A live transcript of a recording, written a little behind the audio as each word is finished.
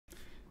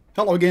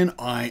Hello again,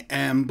 I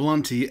am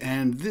Blunty,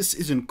 and this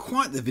isn't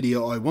quite the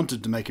video I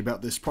wanted to make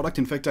about this product.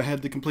 In fact, I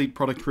had the complete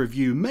product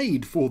review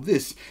made for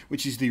this,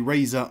 which is the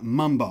Razer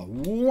Mamba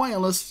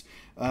wireless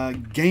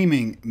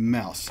gaming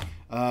mouse.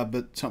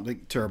 But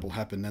something terrible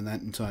happened, and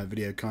that entire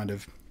video kind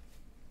of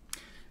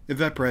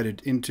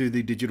evaporated into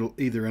the digital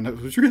ether, and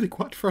it was really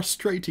quite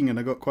frustrating, and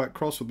I got quite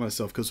cross with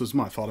myself because it was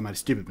my fault. I made a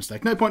stupid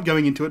mistake. No point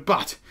going into it,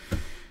 but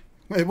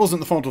it wasn't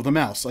the fault of the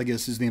mouse, I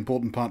guess, is the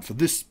important part for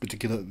this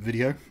particular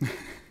video.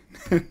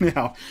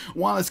 Now,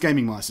 wireless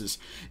gaming mice.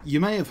 You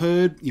may have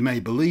heard, you may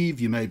believe,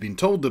 you may have been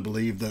told to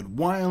believe that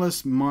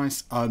wireless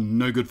mice are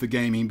no good for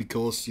gaming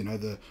because, you know,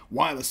 the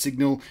wireless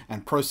signal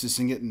and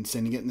processing it and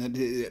sending it,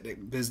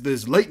 and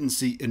there's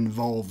latency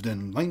involved,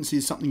 and latency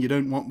is something you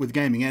don't want with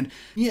gaming. And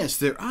yes,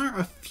 there are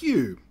a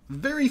few,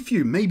 very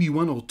few, maybe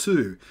one or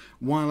two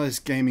wireless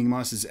gaming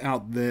mice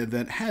out there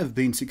that have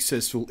been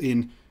successful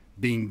in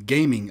being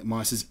gaming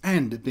mice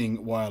and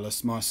being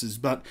wireless mice,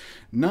 but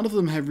none of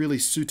them have really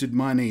suited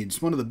my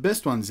needs. One of the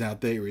best ones out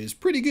there is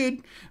pretty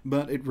good,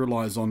 but it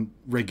relies on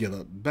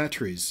regular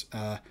batteries.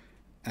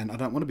 And I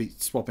don't want to be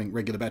swapping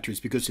regular batteries,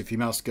 because if your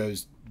mouse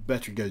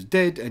battery goes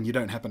dead and you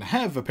don't happen to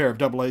have a pair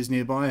of AA's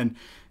nearby, and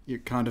you're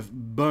kind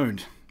of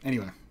boned.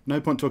 Anyway,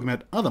 no point talking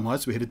about other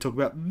mice. We're here to talk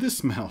about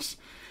this mouse.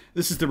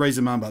 This is the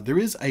Razer Mamba. There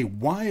is a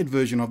wired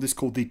version of this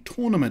called the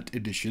Tournament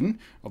Edition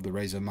of the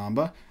Razer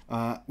Mamba,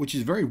 which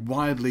is very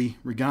widely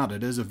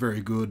regarded as a very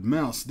good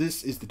mouse.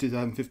 This is the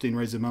 2015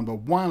 Razer Mamba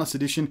Wireless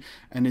Edition,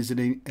 and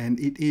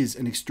it is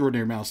an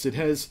extraordinary mouse. It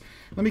has,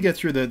 let me get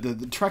through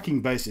the tracking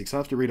basics. I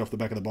have to read off the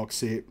back of the box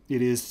here.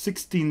 It is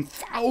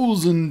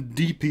 16,000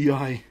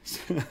 DPI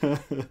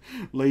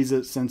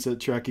laser sensor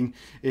tracking.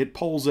 It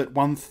polls at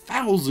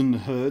 1,000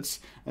 Hertz.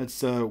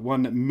 That's 1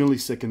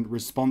 millisecond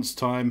response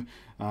time.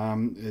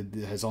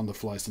 It has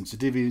on-the-fly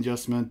sensitivity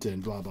adjustment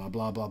and blah, blah,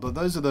 blah, blah. But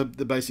those are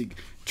the basic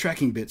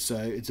tracking bits. So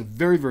it's a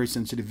very, very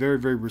sensitive, very,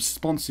 very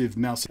responsive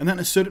mouse. And that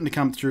has certainly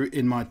come through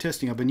in my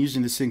testing. I've been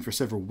using this thing for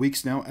several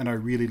weeks now, and I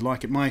really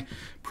like it. My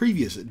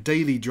previous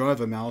daily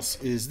driver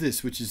mouse is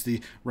this, which is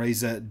the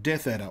Razer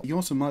Death Adder. You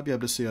also might be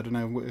able to see, I don't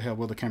know how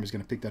well the camera's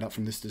going to pick that up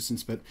from this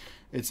distance, but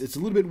it's a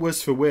little bit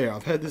worse for wear.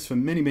 I've had this for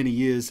many, many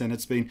years, and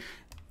it's been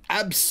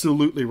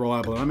absolutely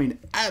reliable. I mean,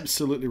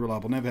 absolutely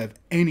reliable. Never have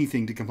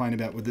anything to complain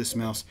about with this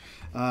mouse.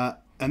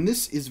 And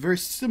this is very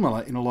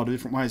similar in a lot of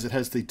different ways. It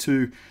has the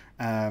two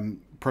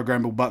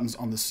programmable buttons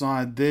on the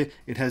side there.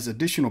 It has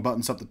additional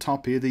buttons up the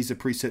top here. These are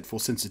preset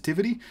for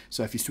sensitivity.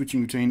 So if you're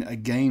switching between a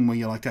game where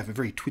you like to have a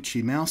very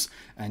twitchy mouse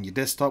and your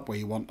desktop where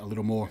you want a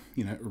little more,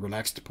 you know,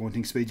 relaxed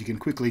pointing speed, you can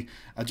quickly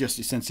adjust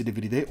your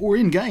sensitivity there. Or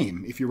in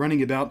game, if you're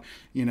running about,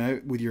 you know,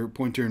 with your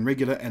pointer in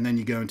regular, and then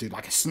you go into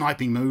like a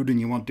sniping mode and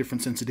you want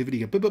different sensitivity,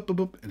 you go boop, boop, boop,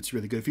 boop, and it's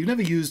really good. If you've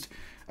never used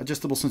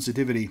adjustable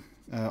sensitivity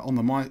on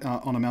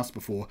a mouse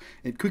before,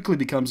 it quickly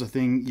becomes a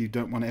thing you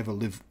don't want to ever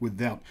live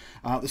without.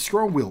 The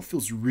scroll wheel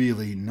feels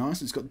really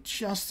nice. It's got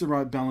just the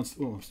right balance.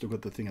 Oh, I've still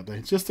got the thing up there.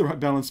 It's just the right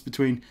balance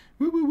between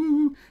woo woo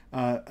woo,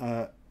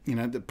 you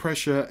know, the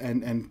pressure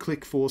and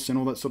click force and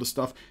all that sort of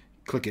stuff.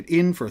 Click it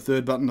in for a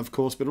third button, of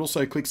course, but it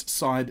also clicks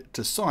side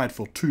to side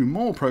for 2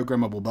 more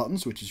programmable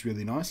buttons, which is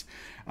really nice.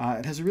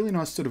 It has a really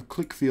nice sort of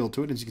click feel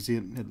to it. As you can see,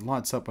 it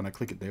lights up when I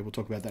click it there. We'll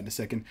talk about that in a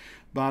second.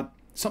 But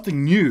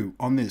something new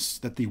on this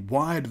that the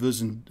wired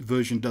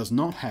version does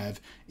not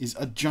have is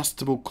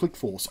adjustable click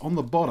force. On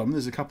the bottom,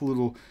 there's a couple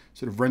little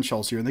sort of wrench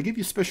holes here, and they give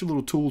you a special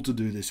little tool to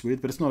do this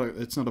with, but it's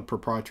not a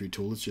proprietary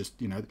tool. It's just,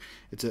 you know,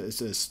 it's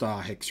a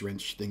star hex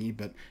wrench thingy,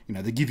 but, you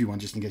know, they give you one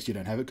just in case you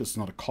don't have it, because it's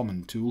not a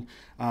common tool.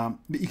 But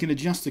you can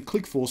adjust the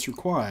click force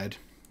required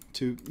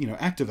to, you know,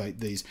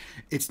 activate these.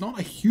 It's not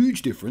a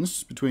huge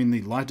difference between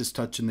the lightest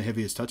touch and the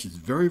heaviest touch. It's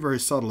very, very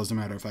subtle, as a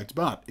matter of fact,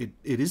 but it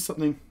is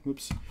something,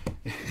 whoops,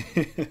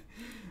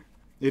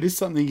 it is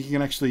something you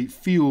can actually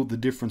feel the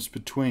difference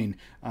between,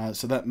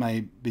 so that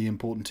may be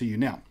important to you.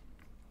 Now,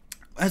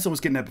 as I was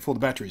getting at before, the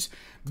batteries.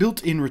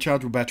 Built-in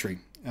rechargeable battery.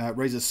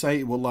 Razer say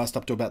it will last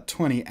up to about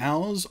 20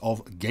 hours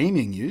of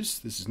gaming use.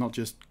 This is not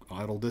just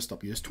idle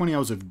desktop use, 20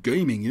 hours of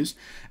gaming use,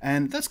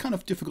 and that's kind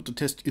of difficult to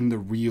test in the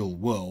real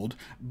world,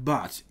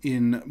 but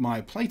in my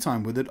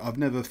playtime with it, I've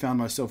never found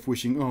myself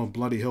wishing, oh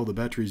bloody hell, the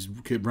batteries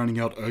keep running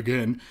out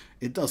again.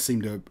 It does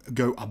seem to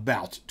go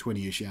about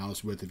 20-ish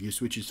hours worth of use,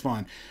 which is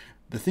fine.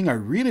 The thing I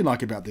really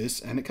like about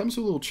this, and it comes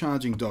with a little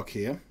charging dock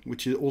here,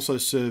 which also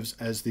serves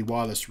as the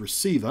wireless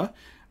receiver,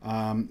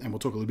 and we'll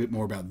talk a little bit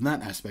more about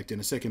that aspect in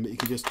a second, but you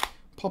can just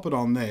pop it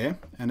on there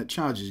and it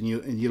charges, and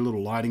your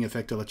little lighting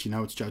effect to let you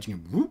know it's charging.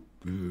 And whoop,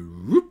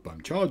 whoop,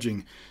 I'm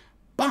charging.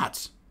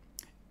 But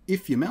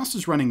if your mouse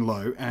is running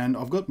low, and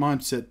I've got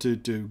mine set to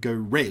go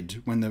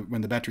red when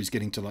the battery's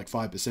getting to like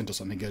 5% or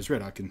something, goes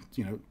red, I can,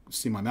 you know,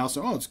 see my mouse.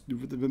 Oh,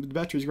 the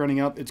battery's running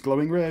out. It's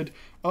glowing red.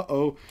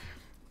 Uh-oh.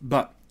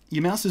 But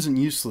your mouse isn't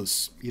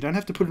useless. You don't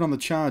have to put it on the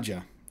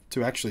charger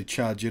to actually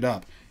charge it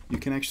up. You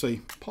can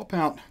actually pop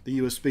out the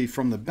USB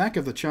from the back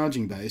of the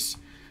charging base,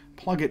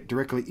 plug it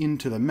directly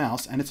into the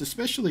mouse, and it's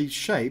especially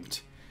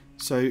shaped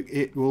so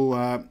it will,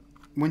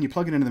 when you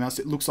plug it into the mouse,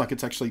 it looks like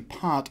it's actually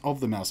part of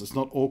the mouse. It's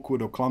not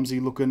awkward or clumsy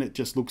looking. It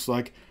just looks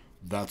like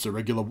that's a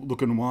regular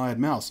looking wired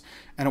mouse,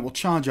 and it will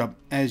charge up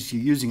as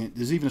you're using it.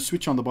 There's even a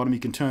switch on the bottom. You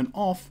can turn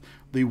off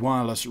the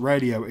wireless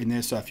radio in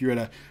there, so if you're at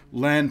a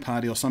LAN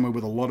party or somewhere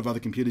with a lot of other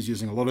computers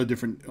using a lot of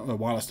different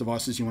wireless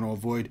devices, you want to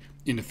avoid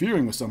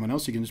interfering with someone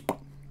else, you can just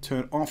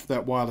turn off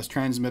that wireless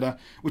transmitter,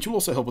 which will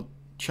also help it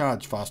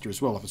charge faster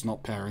as well if it's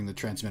not powering the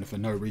transmitter for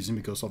no reason,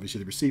 because obviously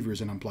the receiver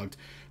isn't unplugged.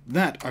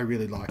 That I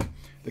really like.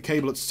 The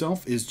cable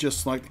itself is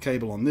just like the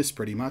cable on this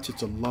pretty much.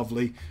 It's a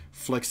lovely,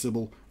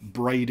 flexible,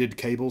 braided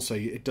cable, so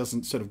it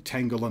doesn't sort of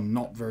tangle and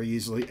knot very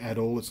easily at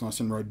all. It's nice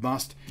and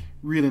robust.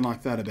 Really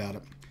like that about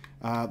it.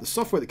 The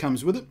software that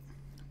comes with it,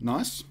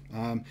 nice.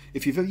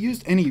 If you've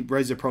used any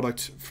Razer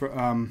product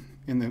for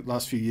in the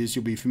last few years,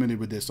 you'll be familiar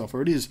with their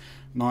software. It is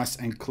nice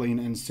and clean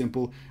and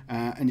simple,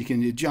 and you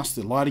can adjust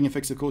the lighting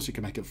effects, of course. You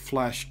can make it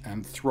flash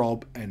and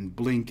throb and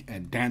blink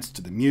and dance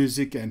to the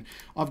music, and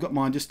I've got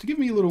mine just to give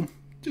me a little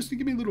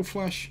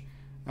flash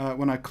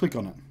when I click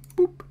on it.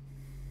 Boop,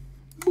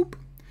 boop.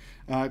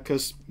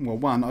 Because, well,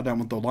 one, I don't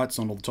want the lights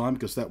on all the time,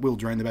 because that will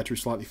drain the battery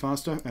slightly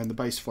faster, and the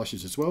base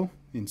flashes as well,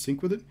 in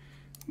sync with it.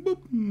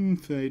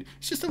 Boop, fade.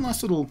 It's just a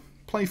nice little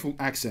playful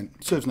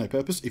accent. Serves no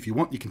purpose. If you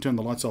want, you can turn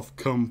the lights off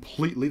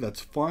completely.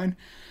 That's fine.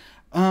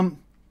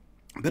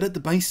 But at the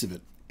base of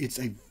it, it's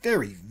a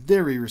very,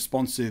 very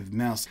responsive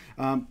mouse.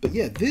 But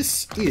yeah,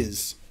 this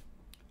is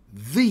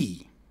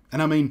the,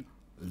 and I mean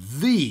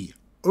the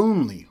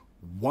only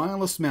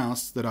wireless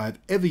mouse that I've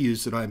ever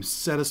used that I am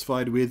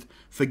satisfied with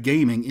for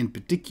gaming in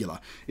particular.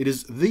 It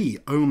is the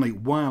only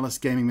wireless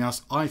gaming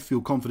mouse I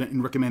feel confident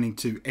in recommending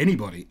to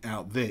anybody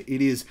out there.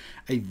 It is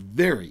a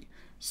very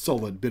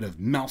solid bit of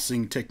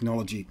mousing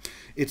technology.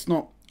 It's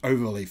not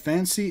overly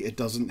fancy. It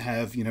doesn't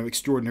have, you know,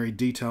 extraordinary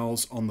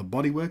details on the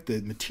bodywork.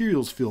 The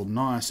materials feel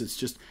nice. It's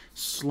just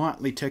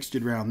slightly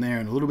textured around there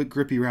and a little bit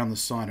grippy around the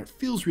side. It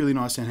feels really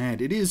nice in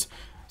hand. It is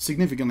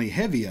significantly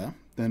heavier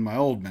than my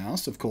old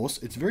mouse, of course.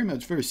 It's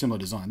very similar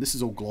design. This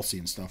is all glossy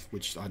and stuff,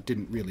 which I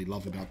didn't really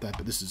love about that,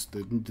 but this is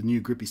the new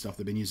grippy stuff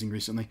they've been using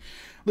recently. A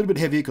little bit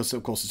heavier because,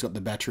 of course, it's got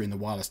the battery and the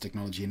wireless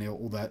technology and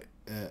all that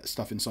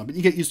stuff inside, but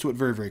you get used to it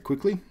very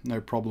quickly.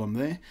 No problem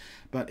there,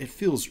 but it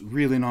feels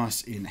really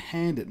nice in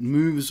hand. It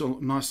moves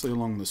nicely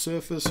along the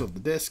surface of the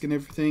desk and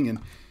everything, and,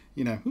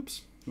 you know,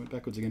 oops, went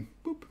backwards again.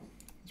 Boop.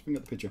 Let's bring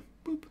up the picture.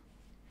 Boop.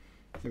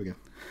 There we go.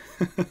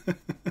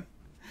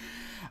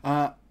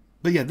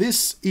 But yeah,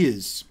 this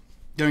is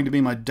going to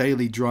be my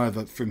daily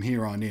driver from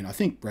here on in. I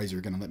think Razer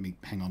are going to let me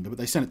hang on to it.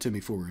 They sent it to me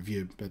for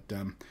review, but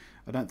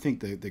I don't think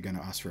they're going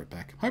to ask for it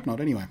back. Hope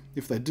not, anyway.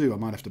 If they do, I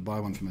might have to buy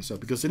one for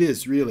myself, because it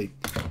is really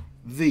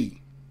the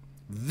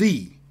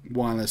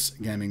wireless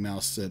gaming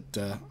mouse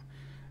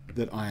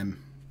that I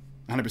am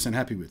 100%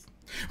 happy with.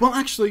 Well,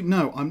 actually,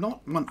 no, I'm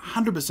not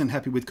 100%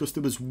 happy with, because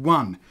there was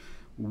one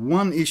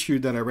issue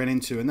that I ran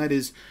into, and that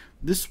is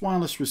this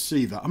wireless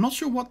receiver. I'm not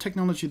sure what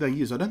technology they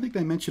use. I don't think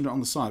they mentioned it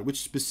on the site,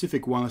 which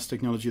specific wireless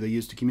technology they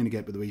use to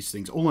communicate with these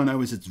things. All I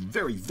know is it's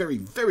very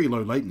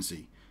low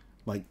latency.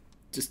 Like,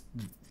 just,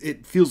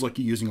 it feels like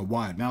you're using a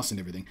wired mouse and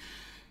everything.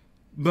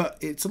 But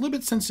it's a little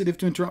bit sensitive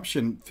to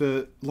interruption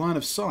for line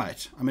of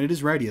sight. I mean, it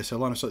is radio, so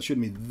line of sight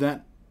shouldn't be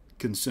that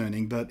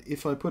concerning, but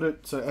if I put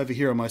it, so over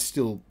here on my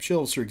steel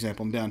shelves, for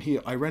example, and down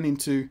here, I ran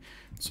into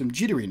some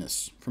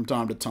jitteriness from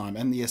time to time,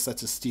 and yes,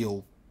 that's a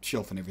steel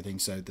shelf and everything,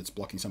 so that's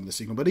blocking some of the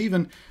signal. But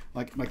even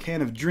like my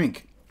can of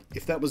drink,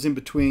 if that was in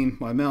between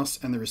my mouse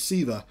and the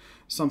receiver,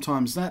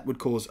 sometimes that would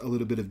cause a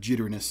little bit of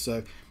jitteriness.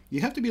 So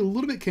you have to be a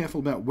little bit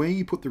careful about where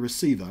you put the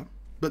receiver.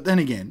 But then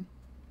again,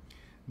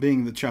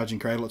 being the charging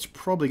cradle, it's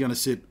probably going to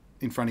sit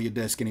in front of your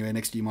desk anywhere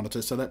next to your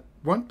monitor, so that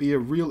won't be a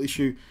real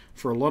issue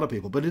for a lot of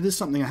people. But it is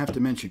something I have to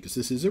mention, because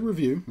this is a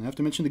review. I have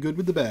to mention the good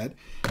with the bad.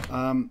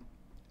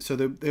 So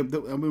there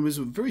was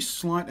a very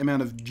slight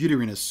amount of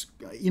jitteriness,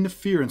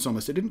 interference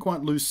almost. It didn't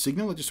quite lose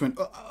signal. It just went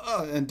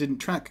and didn't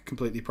track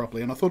completely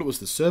properly. And I thought it was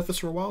the surface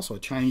for a while, so I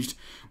changed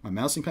my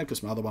mousing pad,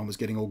 because my other one was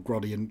getting all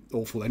grotty and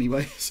awful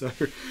anyway. So,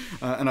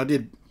 and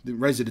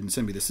Razer didn't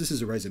send me this. This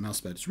is a Razer mouse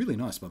pad. It's really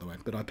nice, by the way,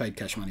 but I paid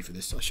cash money for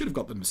this. So I should have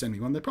got them to send me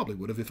one. They probably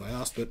would have if I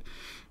asked, but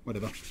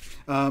whatever.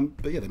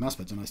 But yeah, the mouse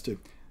pads are nice too.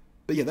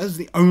 But yeah, that's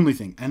the only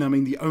thing, and I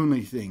mean the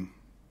only thing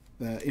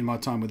in my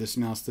time with this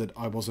mouse that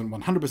I wasn't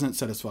 100%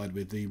 satisfied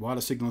with. The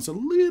wireless signal is a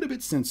little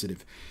bit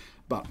sensitive,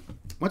 but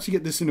once you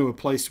get this into a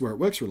place where it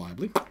works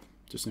reliably,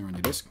 just there on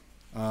your desk,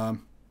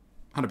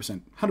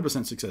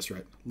 100% success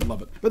rate.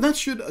 Love it. But that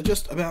should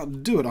just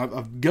about do it.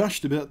 I've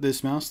gushed about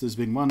this mouse. There's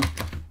been one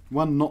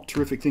not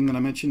terrific thing that I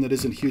mentioned that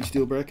isn't a huge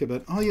deal breaker,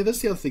 but oh yeah, that's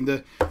the other thing.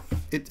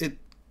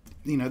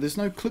 You know, there's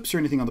no clips or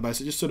anything on the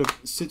base. It just sort of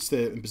sits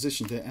there and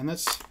positions there, and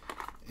that's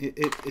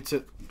it's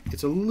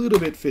a little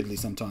bit fiddly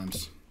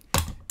sometimes.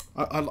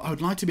 I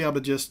would like to be able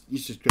to just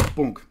go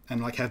bonk and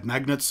like have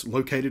magnets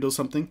located or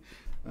something.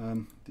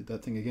 Did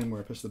that thing again where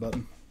I press the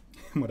button.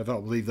 Whatever,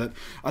 I'll leave that.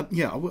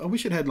 Yeah, I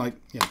wish it had like,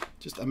 yeah,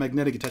 just a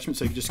magnetic attachment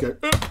so you could just go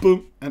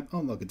boom, and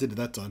oh look, it did it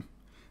that time.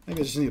 Maybe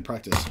I just need to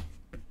practice.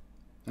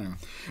 Anyway.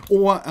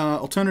 Or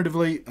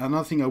alternatively,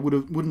 another thing I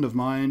wouldn't have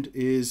minded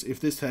is if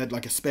this had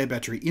like a spare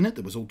battery in it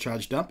that was all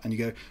charged up, and you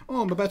go,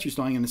 oh, my battery's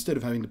dying, and instead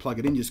of having to plug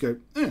it in, you just go,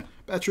 battery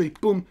battery,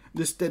 boom,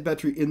 this dead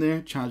battery in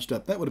there, charged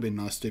up. That would have been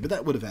nice too, but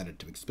that would have added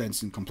to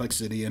expense and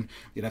complexity, and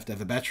you'd have to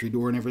have a battery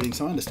door and everything,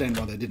 so I understand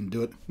why they didn't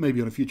do it,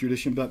 maybe on a future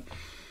edition, but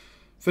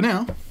for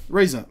now,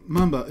 Razer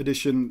Mamba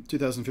Edition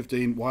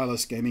 2015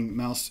 wireless gaming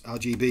mouse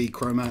RGB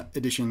Chroma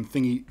edition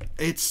thingy.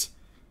 It's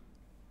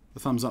the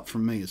thumbs up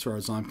from me as far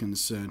as I'm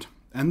concerned.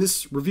 And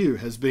this review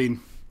has been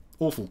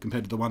awful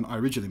compared to the one I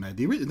originally made.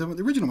 The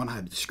original one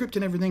had the script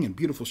and everything and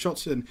beautiful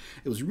shots, and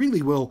it was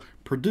really well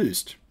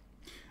produced.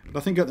 But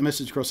I think I got the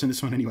message across in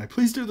this one anyway.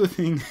 Please do the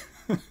thing.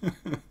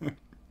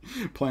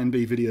 Plan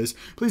B videos.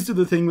 Please do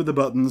the thing with the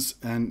buttons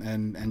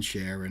and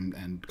share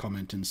and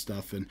comment and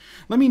stuff. And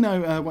let me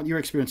know what your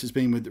experience has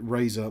been with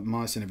Razer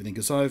mice and everything,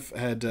 because I've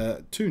had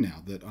 2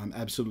 now that I'm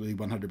absolutely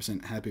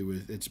 100% happy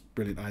with. It's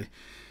brilliant.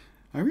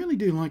 I really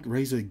do like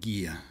Razer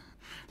gear.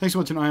 Thanks for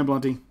watching. I am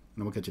Blunty,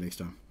 and we'll catch you next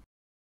time.